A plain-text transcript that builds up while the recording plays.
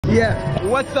Yeah,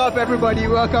 what's up everybody?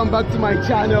 Welcome back to my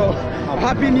channel.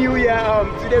 Happy New Year.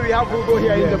 Today we have Hugo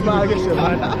here in the park.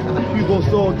 Hugo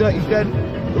so dirty dead.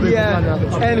 Yeah,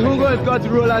 and Hugo has got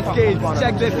roller skates.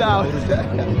 Check this out.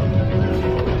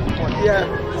 Yeah,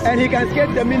 and he can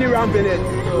skate the mini ramp in it.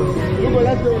 Hugo,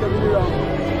 let's go in the mini ramp.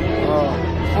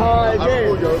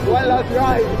 Okay, one last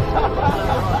ride.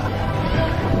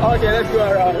 Okay, let's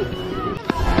go around.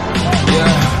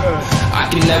 I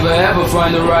can never ever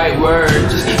find the right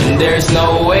words, and there's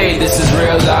no way this is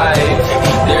real life.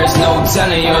 There's no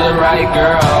telling you're the right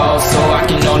girl, so I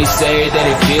can only say that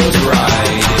it feels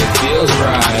right. It feels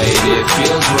right, it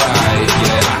feels right.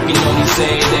 Yeah, I can only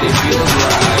say that it feels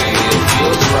right. It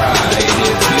feels right,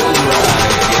 it feels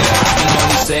right. Yeah, I can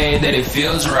only say that it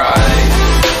feels right.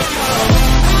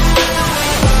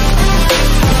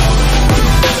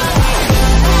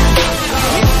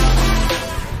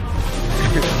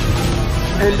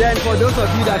 And then for those of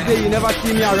you that say you never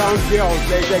see me around girls,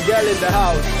 there's a girl in the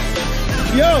house.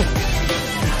 Yo!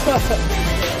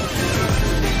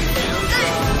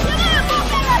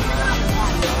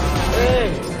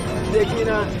 Hey,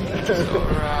 Dekina.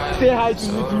 Say hi to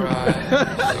YouTube.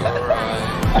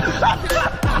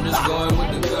 I'm just going with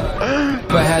the gut.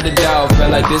 If I had to doubt,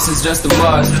 felt like this is just a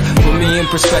must. Put me in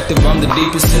perspective, I'm the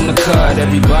deepest in the cut.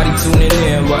 Everybody tuning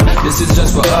in, but this is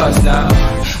just for us now.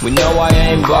 We know I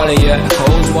ain't ballin' yet.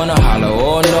 Hoes wanna holler,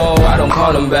 oh no, I don't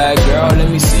call them back. Girl, let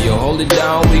me see you hold it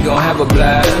down, we gon' have a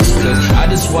blast. Cause I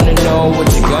just wanna know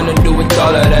what you gonna do with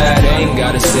all of that. Ain't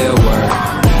gotta say a word,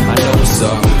 I know what's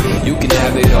up. You can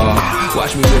have it all,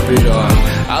 watch me rip it off.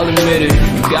 I'll admit it,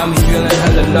 you got me feeling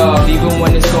hella love. Even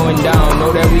when it's going down,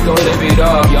 know that we gon' live it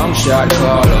up. Young shot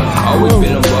caller, always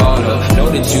been a baller. Know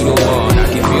that you the one, I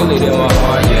can feel it in my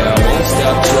heart. Yeah, I won't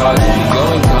stop charging, we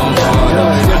going come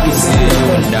harder. I can see you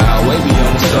and I, way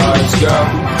beyond the stars, girl.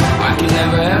 I can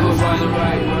never ever find the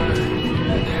right word.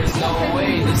 There's no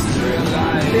way this is real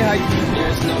life.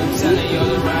 There's no telling you're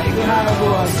the right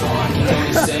girl, so I can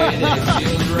only say that it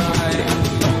feels right.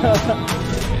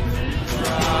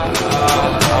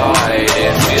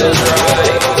 It feels right. It feels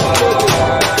right.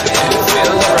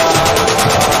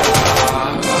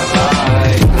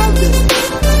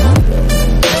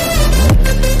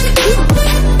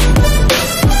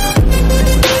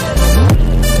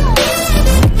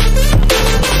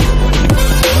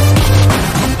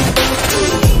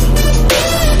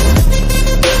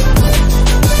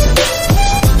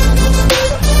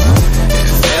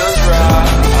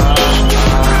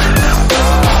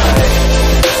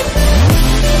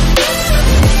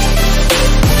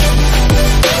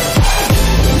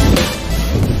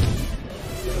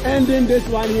 Ending this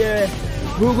one here.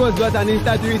 Hugo's got an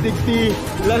Insta 360.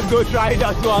 Let's go try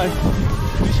that one.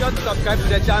 Be sure to subscribe to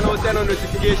the channel, turn on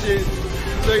notifications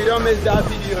so you don't miss that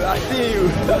video. I see you.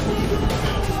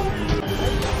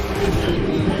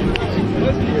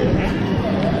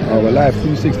 Oh, we're live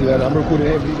 360, man. I'm recording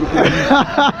him.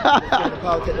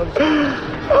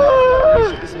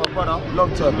 This is my brother,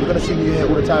 long term. You're gonna see me here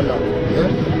all the time now. Yeah?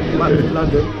 You might live in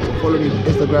London, so follow me on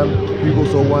Instagram,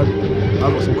 Hugo01.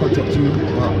 I've got some content too, but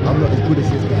I'm not as good as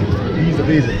this guy. He's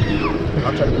amazing.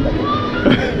 I'm trying to be like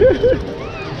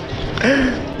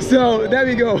him. So there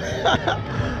we go.